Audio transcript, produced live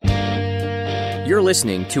You're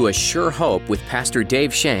listening to A Sure Hope with Pastor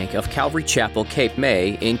Dave Shank of Calvary Chapel, Cape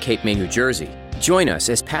May in Cape May, New Jersey. Join us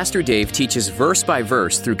as Pastor Dave teaches verse by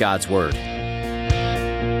verse through God's Word.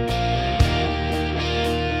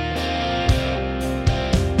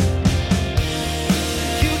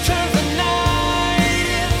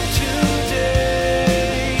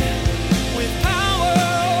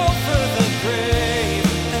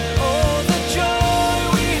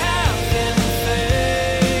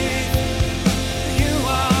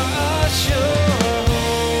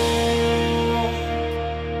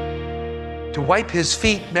 Wipe his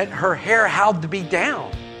feet meant her hair had to be down.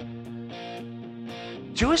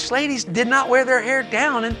 Jewish ladies did not wear their hair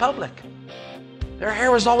down in public. Their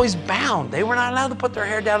hair was always bound. They were not allowed to put their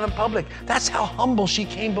hair down in public. That's how humble she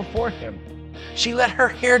came before him. She let her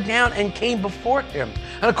hair down and came before him.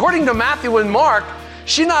 And according to Matthew and Mark,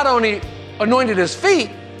 she not only anointed his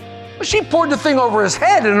feet, but she poured the thing over his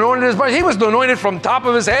head and anointed his body. He was anointed from top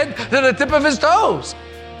of his head to the tip of his toes.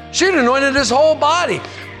 She'd anointed his whole body.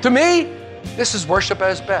 To me, this is worship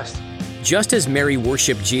at its best. Just as Mary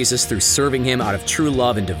worshiped Jesus through serving him out of true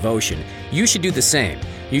love and devotion, you should do the same.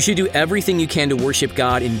 You should do everything you can to worship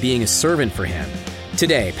God in being a servant for him.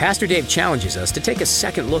 Today, Pastor Dave challenges us to take a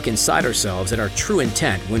second look inside ourselves at our true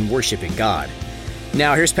intent when worshiping God.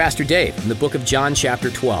 Now here's Pastor Dave in the book of John chapter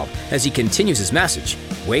 12 as he continues his message,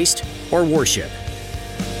 Waste or Worship.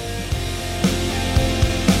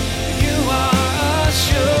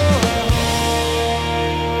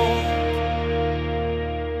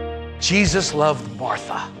 Jesus loved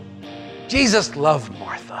Martha. Jesus loved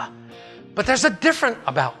Martha. But there's a different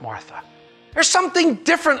about Martha. There's something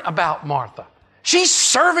different about Martha. She's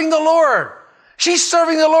serving the Lord. She's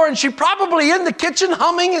serving the Lord, and she's probably in the kitchen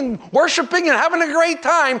humming and worshiping and having a great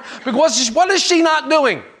time because what is she not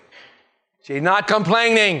doing? She's not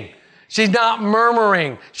complaining. She's not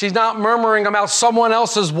murmuring. She's not murmuring about someone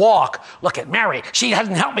else's walk. Look at Mary. She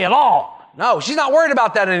hasn't helped me at all. No, she's not worried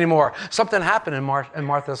about that anymore. Something happened in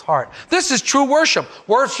Martha's heart. This is true worship.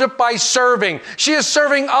 Worship by serving. She is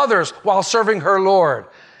serving others while serving her Lord.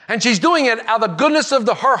 And she's doing it out of the goodness of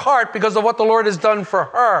her heart because of what the Lord has done for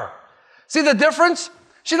her. See the difference?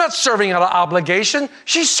 She's not serving out of obligation.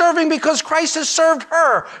 She's serving because Christ has served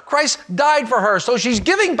her. Christ died for her. So she's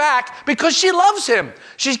giving back because she loves him.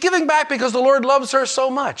 She's giving back because the Lord loves her so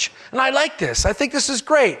much. And I like this. I think this is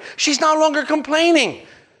great. She's no longer complaining.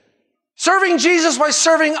 Serving Jesus by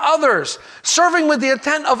serving others. Serving with the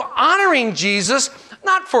intent of honoring Jesus,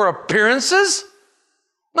 not for appearances,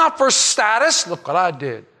 not for status. Look what I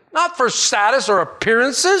did. Not for status or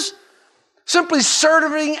appearances. Simply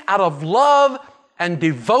serving out of love and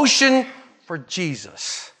devotion for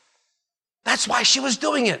Jesus. That's why she was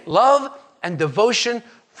doing it. Love and devotion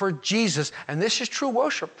for Jesus. And this is true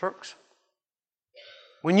worship, folks.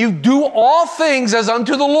 When you do all things as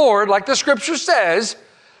unto the Lord, like the scripture says,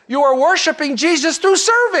 you are worshiping Jesus through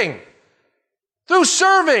serving. Through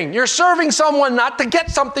serving. You're serving someone not to get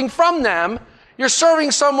something from them. You're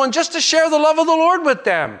serving someone just to share the love of the Lord with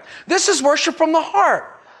them. This is worship from the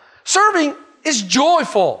heart. Serving is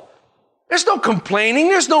joyful. There's no complaining.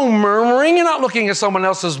 There's no murmuring. You're not looking at someone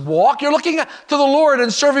else's walk. You're looking to the Lord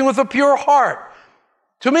and serving with a pure heart.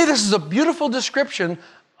 To me, this is a beautiful description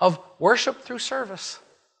of worship through service.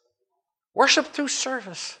 Worship through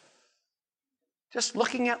service. Just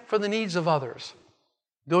looking out for the needs of others.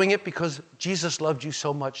 Doing it because Jesus loved you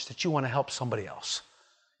so much that you want to help somebody else.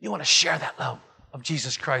 You want to share that love of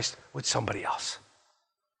Jesus Christ with somebody else.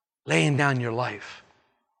 Laying down your life.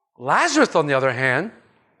 Lazarus, on the other hand,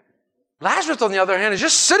 is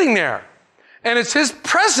just sitting there. And it's his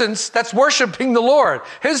presence that's worshiping the Lord.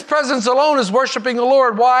 His presence alone is worshiping the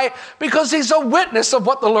Lord. Why? Because he's a witness of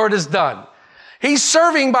what the Lord has done. He's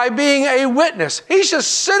serving by being a witness. He's just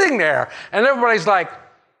sitting there. And everybody's like,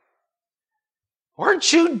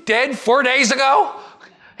 weren't you dead 4 days ago?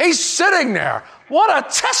 He's sitting there. What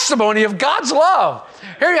a testimony of God's love.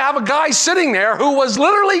 Here you have a guy sitting there who was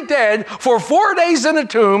literally dead for 4 days in a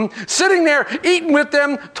tomb, sitting there, eating with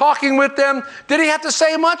them, talking with them. Did he have to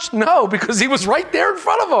say much? No, because he was right there in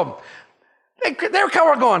front of them. They were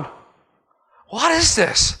kind of going, what is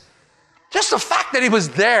this? Just the fact that he was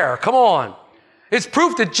there. Come on. It's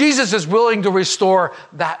proof that Jesus is willing to restore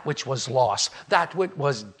that which was lost, that which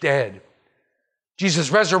was dead.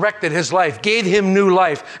 Jesus resurrected his life, gave him new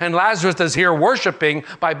life, and Lazarus is here worshiping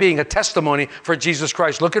by being a testimony for Jesus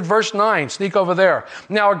Christ. Look at verse 9. Sneak over there.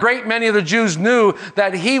 Now, a great many of the Jews knew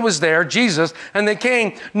that he was there, Jesus, and they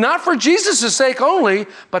came not for Jesus' sake only,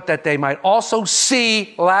 but that they might also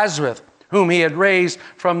see Lazarus, whom he had raised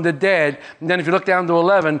from the dead. And then if you look down to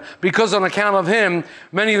 11, because on account of him,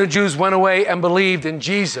 many of the Jews went away and believed in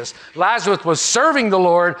Jesus. Lazarus was serving the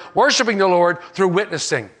Lord, worshiping the Lord through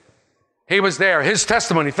witnessing. He was there. His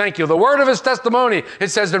testimony, thank you. The word of his testimony, it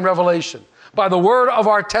says in Revelation. By the word of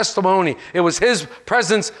our testimony, it was his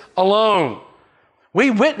presence alone. We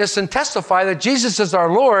witness and testify that Jesus is our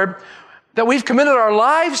Lord, that we've committed our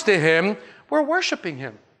lives to him. We're worshiping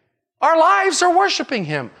him. Our lives are worshiping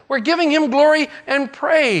him. We're giving him glory and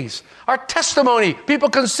praise. Our testimony, people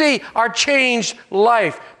can see our changed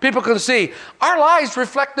life. People can see our lives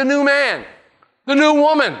reflect the new man, the new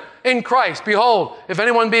woman in Christ. Behold, if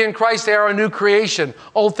anyone be in Christ, they are a new creation.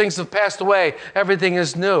 Old things have passed away. Everything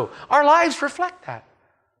is new. Our lives reflect that.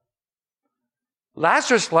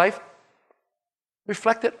 Lazarus' life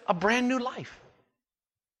reflected a brand new life.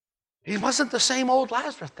 He wasn't the same old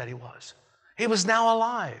Lazarus that he was. He was now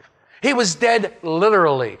alive. He was dead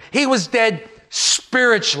literally. He was dead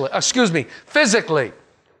physically.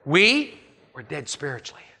 We were dead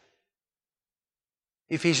spiritually.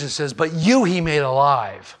 Ephesians says, but you he made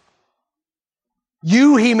alive.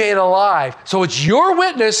 You he made alive. So it's your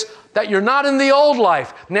witness that you're not in the old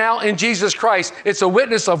life. Now in Jesus Christ, it's a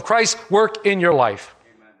witness of Christ's work in your life.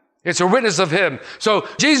 It's a witness of him. So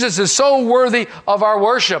Jesus is so worthy of our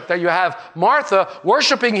worship that you have Martha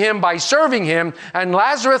worshiping him by serving him and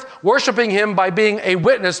Lazarus worshiping him by being a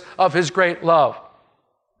witness of his great love.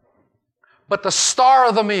 But the star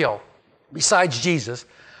of the meal, besides Jesus,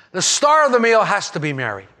 the star of the meal has to be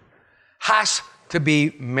Mary. Has to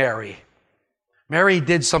be Mary. Mary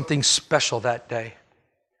did something special that day.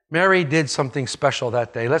 Mary did something special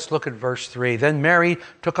that day. Let's look at verse 3. Then Mary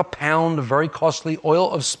took a pound of very costly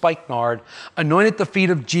oil of spikenard, anointed the feet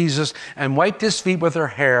of Jesus, and wiped his feet with her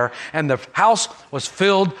hair, and the house was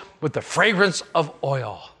filled with the fragrance of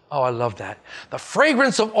oil. Oh, I love that. The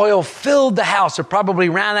fragrance of oil filled the house. It probably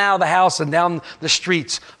ran out of the house and down the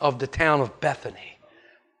streets of the town of Bethany.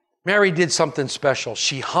 Mary did something special.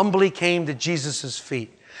 She humbly came to Jesus'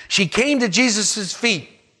 feet. She came to Jesus' feet.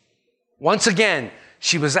 Once again,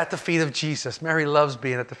 she was at the feet of Jesus. Mary loves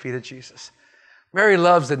being at the feet of Jesus. Mary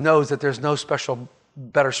loves and knows that there's no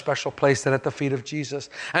better special place than at the feet of Jesus.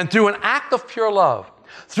 And through an act of pure love,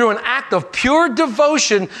 through an act of pure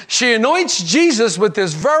devotion, she anoints Jesus with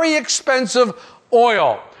this very expensive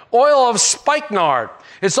oil of spikenard.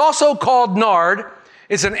 It's also called nard.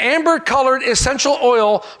 It's an amber-colored essential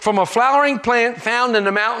oil from a flowering plant found in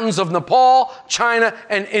the mountains of Nepal, China,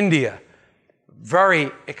 and India.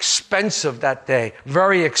 Very expensive that day.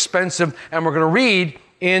 Very expensive. And we're going to read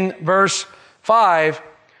in verse 5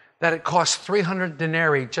 that it cost 300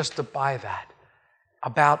 denarii just to buy that.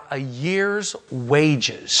 About a year's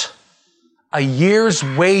wages. A year's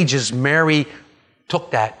wages, Mary took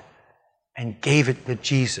that and gave it to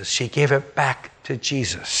Jesus. She gave it back to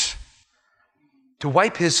Jesus. To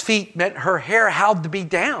wipe his feet meant her hair had to be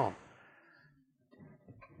down.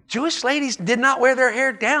 Jewish ladies did not wear their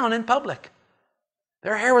hair down in public.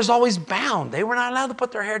 Their hair was always bound. They were not allowed to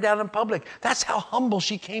put their hair down in public. That's how humble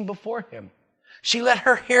she came before him. She let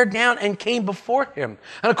her hair down and came before him.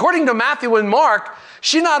 And according to Matthew and Mark,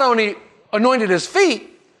 she not only anointed his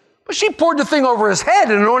feet, but she poured the thing over his head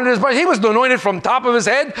and anointed his body. He was anointed from top of his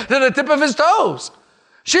head to the tip of his toes.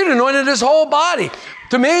 She'd anointed his whole body.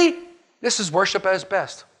 To me, this is worship at its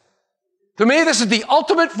best. To me, this is the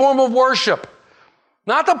ultimate form of worship.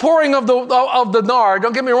 Not the pouring of the nard,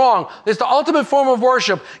 don't get me wrong. It's the ultimate form of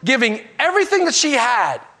worship, giving everything that she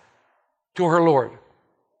had to her Lord.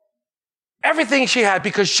 Everything she had,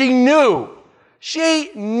 because she knew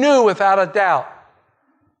without a doubt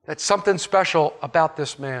that something special about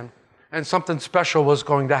this man and something special was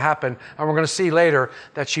going to happen. And we're going to see later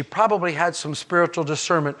that she probably had some spiritual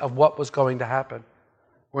discernment of what was going to happen.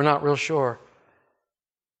 We're not real sure.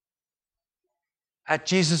 At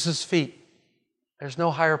Jesus' feet, there's no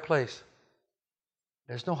higher place.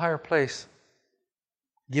 There's no higher place.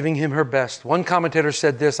 Giving him her best. One commentator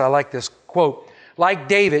said this, I like this, quote, like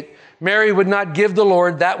David, Mary would not give the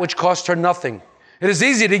Lord that which cost her nothing. It is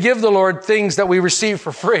easy to give the Lord things that we receive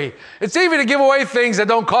for free. It's easy to give away things that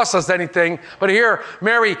don't cost us anything. But here,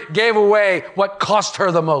 Mary gave away what cost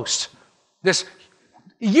her the most. This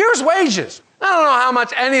year's wages. I don't know how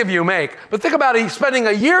much any of you make, but think about spending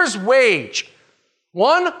a year's wage,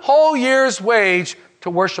 one whole year's wage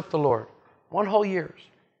to worship the Lord. One whole year's.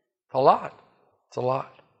 It's a lot. It's a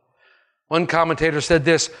lot. One commentator said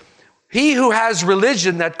this, he who has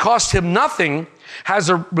religion that costs him nothing has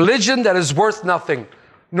a religion that is worth nothing,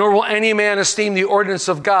 nor will any man esteem the ordinance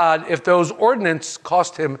of God if those ordinances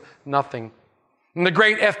cost him nothing. And the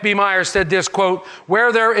great F.B. Meyer said this, quote,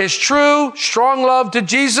 where there is true, strong love to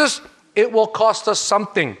Jesus, it will cost us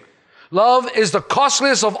something. Love is the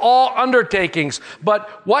costliest of all undertakings. But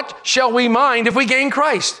what shall we mind if we gain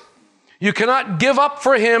Christ? You cannot give up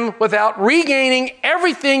for him without regaining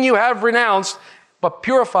everything you have renounced, but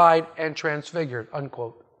purified and transfigured,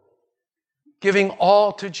 unquote. Giving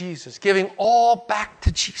all to Jesus, giving all back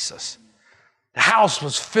to Jesus. The house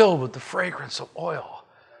was filled with the fragrance of oil.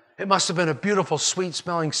 It must have been a beautiful,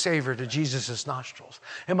 sweet-smelling savor to Jesus' nostrils.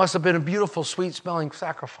 It must have been a beautiful, sweet-smelling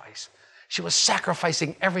sacrifice. She was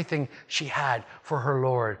sacrificing everything she had for her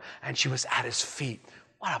Lord, and she was at his feet.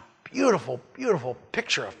 What a beautiful, beautiful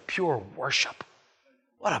picture of pure worship.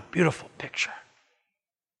 What a beautiful picture.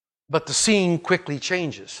 But the scene quickly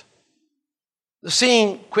changes. The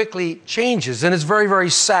scene quickly changes, and it's very, very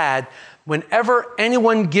sad. Whenever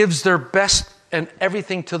anyone gives their best and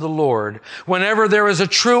everything to the Lord, whenever there is a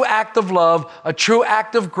true act of love, a true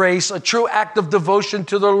act of grace, a true act of devotion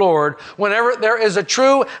to the Lord, whenever there is a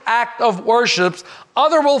true act of worship,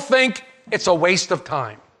 others will think it's a waste of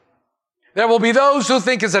time. There will be those who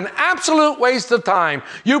think it's an absolute waste of time.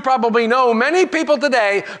 You probably know many people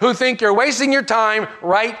today who think you're wasting your time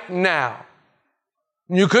right now.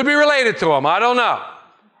 You could be related to them, I don't know.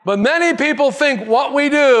 But many people think what we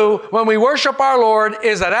do when we worship our Lord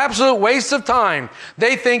is an absolute waste of time.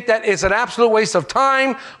 They think that it's an absolute waste of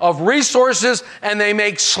time, of resources, and they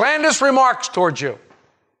make slanderous remarks towards you.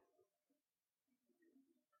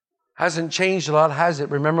 Hasn't changed a lot, has it?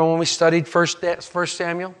 Remember when we studied 1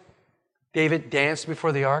 Samuel? David danced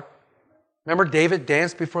before the ark. Remember David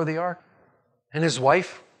danced before the ark? And his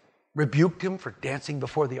wife rebuked him for dancing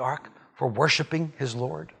before the ark, for worshiping his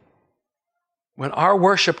Lord. When our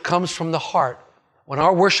worship comes from the heart, when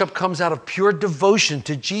our worship comes out of pure devotion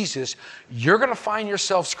to Jesus, you're going to find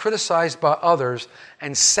yourselves criticized by others,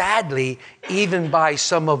 and sadly, even by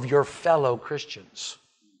some of your fellow Christians.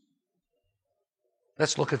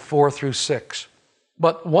 Let's look at 4 through 6.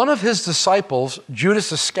 But one of his disciples,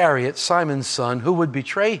 Judas Iscariot, Simon's son, who would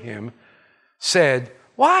betray him, said,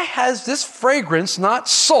 "Why has this fragrance not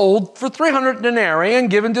sold for 300 denarii and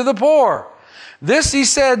given to the poor?" This he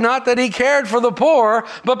said, not that he cared for the poor,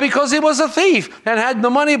 but because he was a thief and had the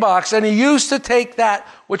money box, and he used to take that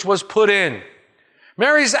which was put in.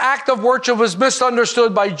 Mary's act of worship was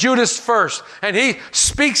misunderstood by Judas first, and he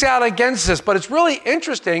speaks out against this. But it's really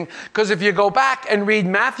interesting, because if you go back and read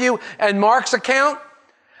Matthew and Mark's account,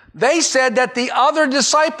 they said that the other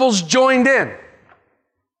disciples joined in.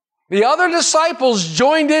 The other disciples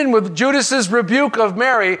joined in with Judas's rebuke of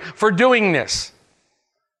Mary for doing this.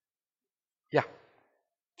 Yeah.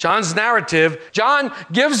 John's narrative, John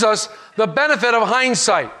gives us the benefit of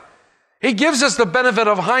hindsight. He gives us the benefit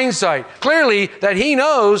of hindsight. Clearly that he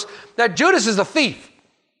knows that Judas is a thief.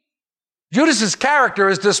 Judas's character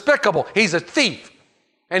is despicable. He's a thief.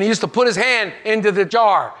 And he used to put his hand into the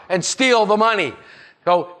jar and steal the money.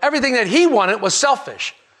 So everything that he wanted was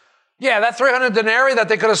selfish. Yeah, that 300 denarii that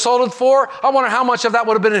they could have sold it for, I wonder how much of that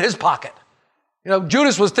would have been in his pocket. You know,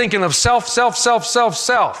 Judas was thinking of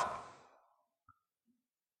self.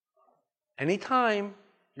 Anytime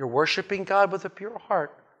you're worshiping God with a pure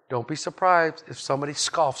heart, don't be surprised if somebody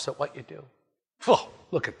scoffs at what you do. Oh,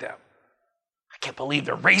 look at them. I can't believe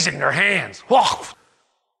they're raising their hands. Oh,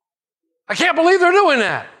 I can't believe they're doing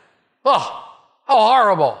that. Oh, how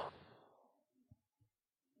horrible.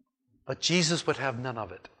 But Jesus would have none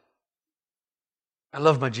of it. I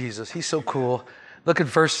love my Jesus. He's so cool. Look at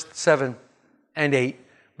verse 7 and 8.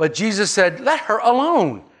 But Jesus said, "Let her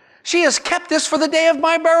alone. She has kept this for the day of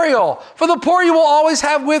my burial. For the poor you will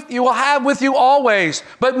have with you always.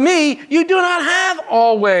 But me you do not have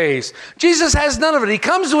always." Jesus has none of it. He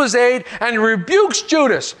comes to his aid and rebukes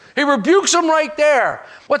Judas. He rebukes him right there.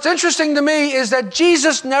 What's interesting to me is that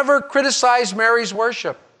Jesus never criticized Mary's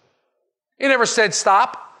worship. He never said,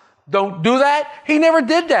 "Stop. Don't do that." He never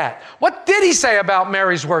did that. What did he say about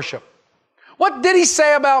Mary's worship? What did he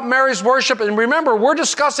say about Mary's worship? And remember, we're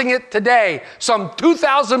discussing it today, some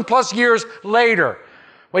 2,000 plus years later.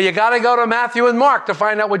 Well, you got to go to Matthew and Mark to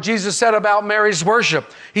find out what Jesus said about Mary's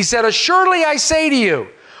worship. He said, "Assuredly I say to you,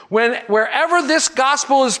 wherever this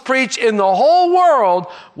gospel is preached in the whole world,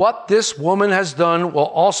 what this woman has done will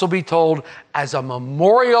also be told as a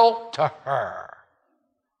memorial to her."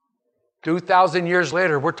 2,000 years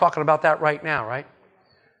later, we're talking about that right now, right?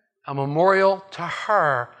 A memorial to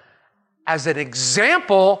her as an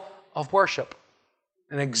example of worship.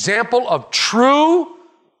 An example of true,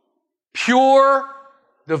 pure,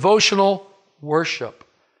 devotional worship.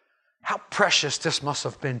 How precious this must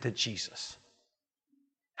have been to Jesus.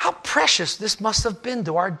 How precious this must have been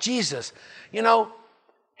to our Jesus. You know,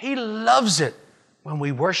 he loves it when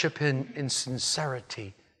we worship him in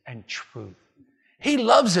sincerity and truth. He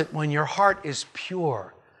loves it when your heart is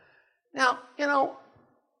pure. Now,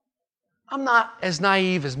 I'm not as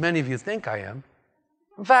naive as many of you think I am.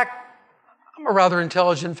 In fact, I'm a rather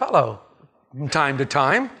intelligent fellow from time to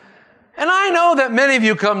time. And I know that many of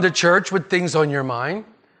you come to church with things on your mind.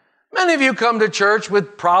 Many of you come to church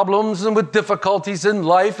with problems and with difficulties in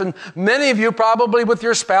life, and many of you probably with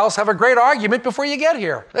your spouse have a great argument before you get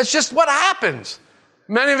here. That's just what happens.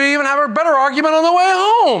 Many of you even have a better argument on the way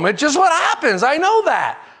home. It's just what happens. I know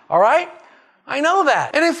that. All right? I know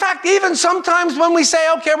that. And in fact, even sometimes when we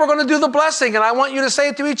say, okay, we're going to do the blessing, and I want you to say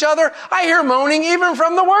it to each other, I hear moaning even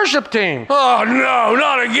from the worship team. Oh, no,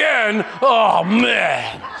 not again. Oh,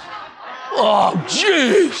 man. Oh,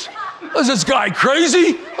 jeez. Is this guy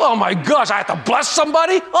crazy? Oh, my gosh, I have to bless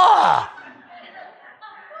somebody? And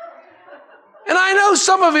I know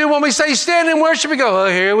some of you, when we say stand in worship, you go, oh,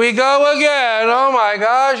 here we go again. Oh, my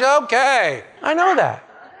gosh, okay. I know that.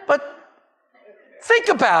 But think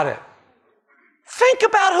about it. Think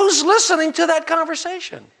about who's listening to that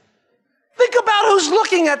conversation. Think about who's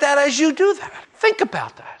looking at that as you do that. Think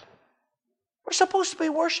about that. We're supposed to be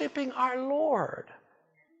worshiping our Lord.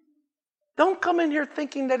 Don't come in here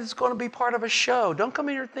thinking that it's going to be part of a show. Don't come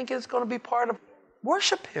in here thinking it's going to be part of...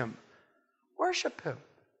 Worship Him. Worship Him.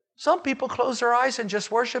 Some people close their eyes and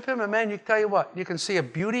just worship Him, and man, you tell you what, you can see a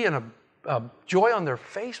beauty and a joy on their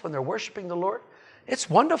face when they're worshiping the Lord. It's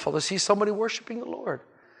wonderful to see somebody worshiping the Lord.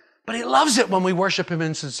 But He loves it when we worship Him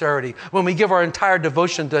in sincerity, when we give our entire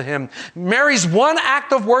devotion to Him. Mary's one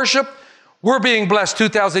act of worship, we're being blessed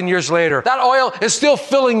 2,000 years later. That oil is still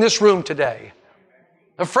filling this room today.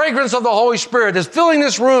 The fragrance of the Holy Spirit is filling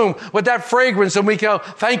this room with that fragrance, and we go,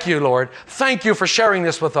 thank you, Lord. Thank you for sharing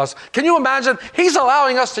this with us. Can you imagine? He's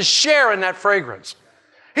allowing us to share in that fragrance.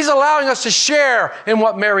 He's allowing us to share in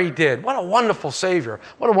what Mary did. What a wonderful Savior.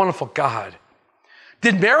 What a wonderful God.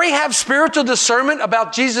 Did Mary have spiritual discernment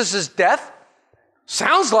about Jesus' death?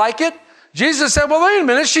 Sounds like it. Jesus said, well, wait a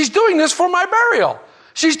minute, she's doing this for my burial.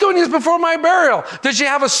 She's doing this before my burial. Did she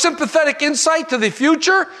have a sympathetic insight to the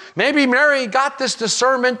future? Maybe Mary got this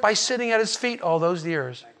discernment by sitting at His feet all those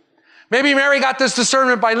years. Maybe Mary got this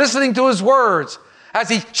discernment by listening to His words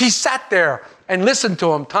as she sat there and listened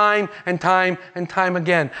to Him time and time and time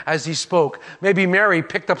again as He spoke. Maybe Mary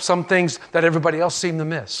picked up some things that everybody else seemed to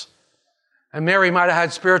miss. And Mary might have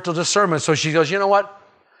had spiritual discernment, so she goes, you know what?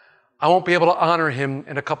 I won't be able to honor Him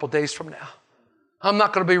in a couple days from now. I'm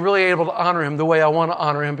not going to be really able to honor Him the way I want to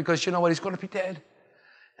honor Him because you know what? He's going to be dead.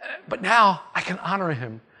 But now I can honor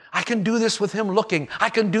Him. I can do this with Him looking. I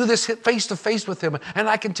can do this face to face with Him. And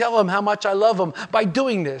I can tell Him how much I love Him by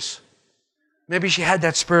doing this. Maybe she had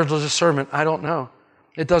that spiritual discernment. I don't know.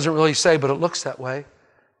 It doesn't really say, but it looks that way.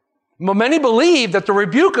 Many believe that the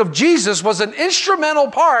rebuke of Jesus was an instrumental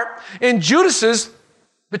part in Judas's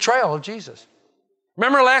betrayal of Jesus.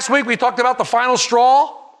 Remember last week we talked about the final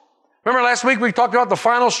straw? Remember last week we talked about the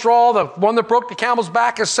final straw, the one that broke the camel's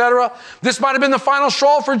back, etc. This might have been the final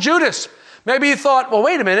straw for Judas. Maybe he thought, well,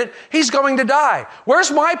 wait a minute, he's going to die. Where's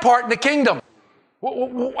my part in the kingdom?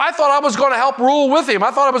 I thought I was going to help rule with him. I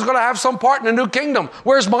thought I was going to have some part in the new kingdom.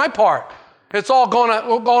 Where's my part? It's all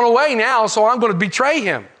gone away now, so I'm going to betray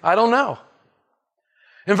him. I don't know.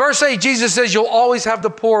 In verse 8, Jesus says, you'll always have the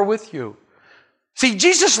poor with you. See,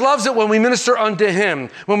 Jesus loves it when we minister unto Him,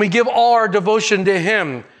 when we give all our devotion to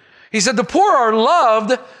Him. He said the poor are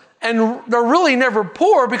loved, and they're really never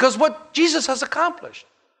poor because what Jesus has accomplished.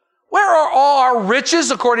 Where are all our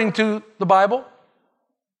riches according to the Bible?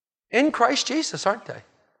 In Christ Jesus, aren't they?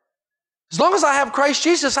 As long as I have Christ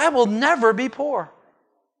Jesus, I will never be poor.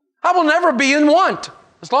 I will never be in want.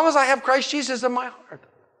 As long as I have Christ Jesus in my heart,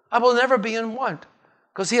 I will never be in want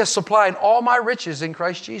because He has supplied all my riches in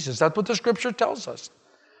Christ Jesus. That's what the Scripture tells us.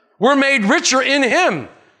 We're made richer in Him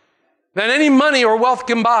than any money or wealth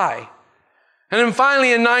can buy. And then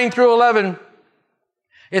finally in 9 through 11,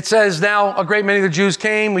 it says, now a great many of the Jews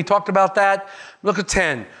came. We talked about that. Look at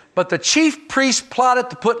 10. But the chief priest plotted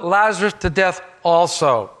to put Lazarus to death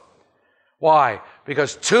also. Why?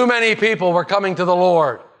 Because too many people were coming to the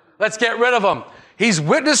Lord. Let's get rid of him. He's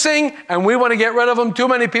witnessing, and we want to get rid of him. Too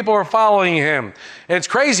many people are following him. And it's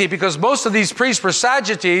crazy because most of these priests were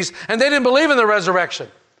Sadducees, and they didn't believe in the resurrection.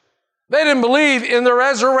 They didn't believe in the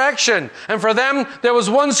resurrection. And for them, there was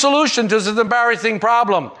one solution to this embarrassing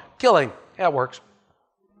problem. Kill him. Yeah, it works.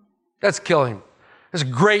 Let's kill him. There's a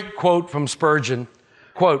great quote from Spurgeon.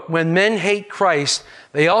 Quote, when men hate Christ,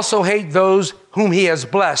 they also hate those whom He has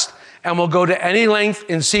blessed and will go to any length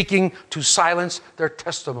in seeking to silence their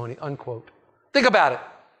testimony, unquote. Think about it.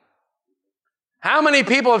 How many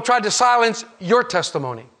people have tried to silence your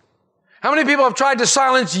testimony? How many people have tried to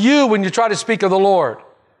silence you when you try to speak of the Lord?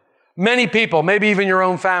 Many people, maybe even your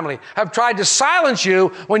own family, have tried to silence you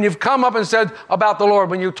when you've come up and said about the Lord,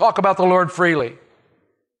 when you talk about the Lord freely.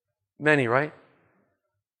 Many, right?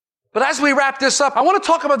 But as we wrap this up, I want to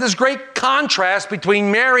talk about this great contrast between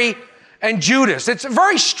Mary and Judas. It's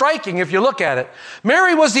very striking if you look at it.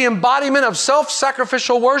 Mary was the embodiment of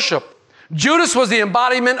self-sacrificial worship. Judas was the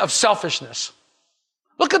embodiment of selfishness.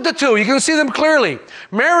 Look at the two. You can see them clearly.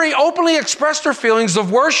 Mary openly expressed her feelings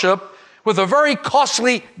of worship with a very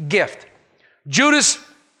costly gift. Judas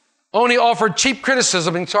only offered cheap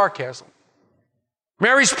criticism and sarcasm.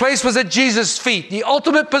 Mary's place was at Jesus' feet, the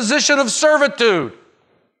ultimate position of servitude.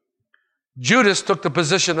 Judas took the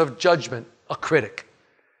position of judgment, a critic.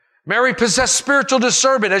 Mary possessed spiritual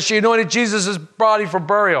discernment as she anointed Jesus' body for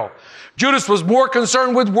burial. Judas was more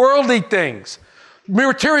concerned with worldly things,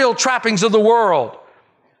 material trappings of the world.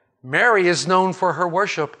 Mary is known for her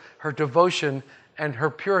worship, her devotion, and her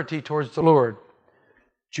purity towards the Lord.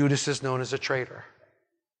 Judas is known as a traitor.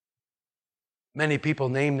 Many people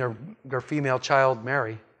name their female child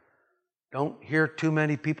Mary. Don't hear too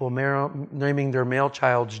many people naming their male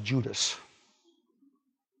childs Judas.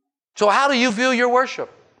 So how do you view your worship?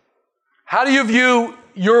 How do you view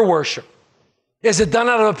your worship? Is it done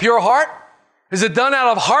out of a pure heart? Is it done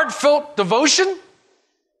out of heartfelt devotion?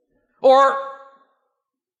 Or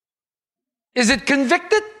is it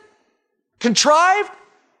convicted? Contrived?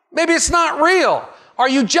 Maybe it's not real. Are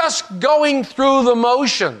you just going through the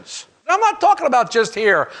motions? I'm not talking about just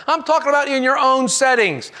here. I'm talking about in your own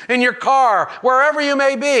settings, in your car, wherever you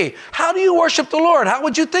may be. How do you worship the Lord? How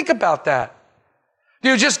would you think about that? Do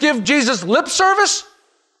you just give Jesus lip service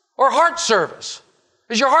or heart service?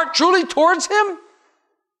 Is your heart truly towards Him?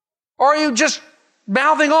 Or are you just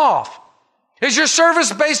mouthing off? Is your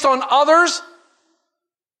service based on others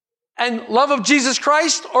and love of Jesus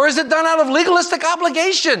Christ? Or is it done out of legalistic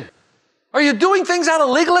obligation? Are you doing things out of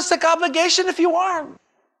legalistic obligation? If you are,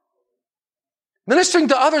 ministering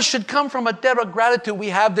to others should come from a debt of gratitude we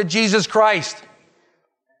have to Jesus Christ.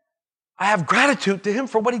 I have gratitude to Him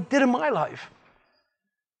for what He did in my life.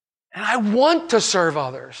 And I want to serve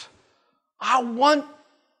others. I want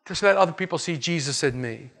to let other people see Jesus in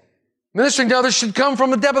me. Ministering to others should come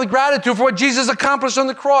from a depth of gratitude for what Jesus accomplished on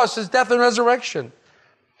the cross, His death and resurrection.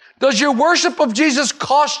 Does your worship of Jesus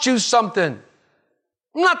cost you something?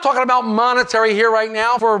 I'm not talking about monetary here right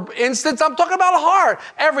now, for instance. I'm talking about heart,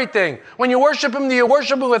 everything. When you worship Him, do you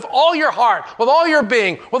worship Him with all your heart, with all your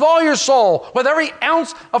being, with all your soul, with every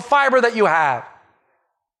ounce of fiber that you have?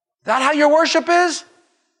 Is that how your worship is?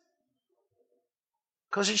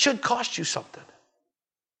 Because it should cost you something.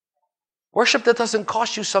 Worship that doesn't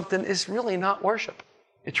cost you something is really not worship.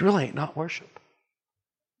 It's really not worship.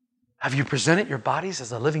 Have you presented your bodies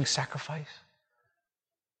as a living sacrifice?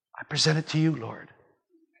 I present it to you, Lord.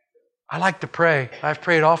 I like to pray. I've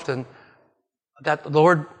prayed often that the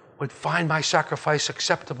Lord would find my sacrifice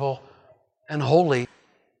acceptable and holy,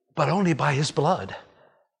 but only by His blood.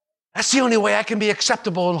 That's the only way I can be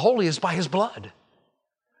acceptable and holy is by His blood.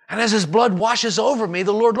 And as His blood washes over me,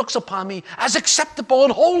 the Lord looks upon me as acceptable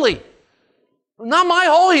and holy. Not my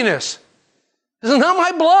holiness. It's not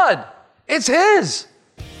my blood. It's His.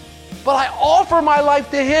 But I offer my life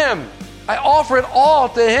to Him. I offer it all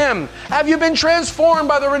to Him. Have you been transformed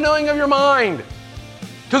by the renewing of your mind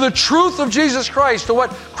to the truth of Jesus Christ, to what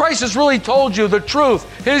Christ has really told you, the truth,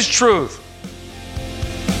 His truth?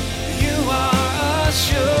 You are a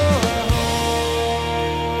sure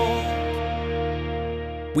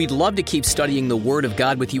hope. We'd love to keep studying the Word of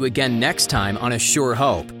God with you again next time on A Sure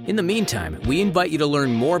Hope. In the meantime, we invite you to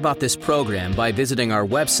learn more about this program by visiting our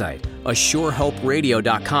website,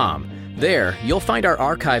 ASureHopeRadio.com. There, you'll find our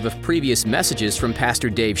archive of previous messages from Pastor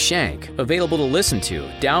Dave Shank, available to listen to,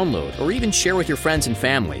 download, or even share with your friends and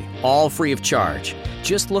family, all free of charge.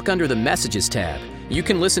 Just look under the Messages tab. You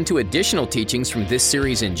can listen to additional teachings from this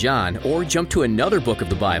series in John, or jump to another book of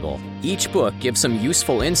the Bible. Each book gives some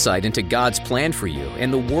useful insight into God's plan for you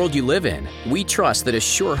and the world you live in. We trust that A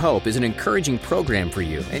Sure Hope is an encouraging program for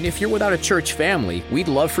you, and if you're without a church family, we'd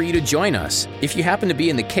love for you to join us. If you happen to be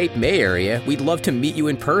in the Cape May area, we'd love to meet you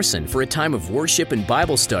in person for a time of worship and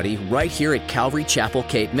Bible study right here at Calvary Chapel,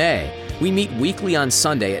 Cape May. We meet weekly on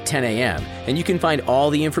Sunday at 10 a.m., and you can find all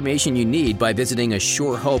the information you need by visiting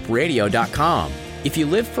ASureHopeRadio.com. If you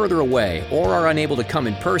live further away or are unable to come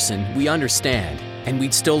in person, we understand. And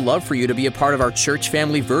we'd still love for you to be a part of our church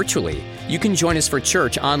family virtually. You can join us for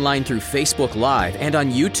church online through Facebook Live and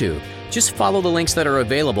on YouTube. Just follow the links that are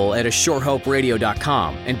available at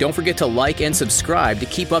ASureHopeRadio.com. And don't forget to like and subscribe to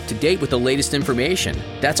keep up to date with the latest information.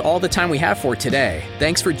 That's all the time we have for today.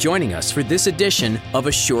 Thanks for joining us for this edition of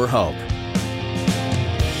A Sure Hope.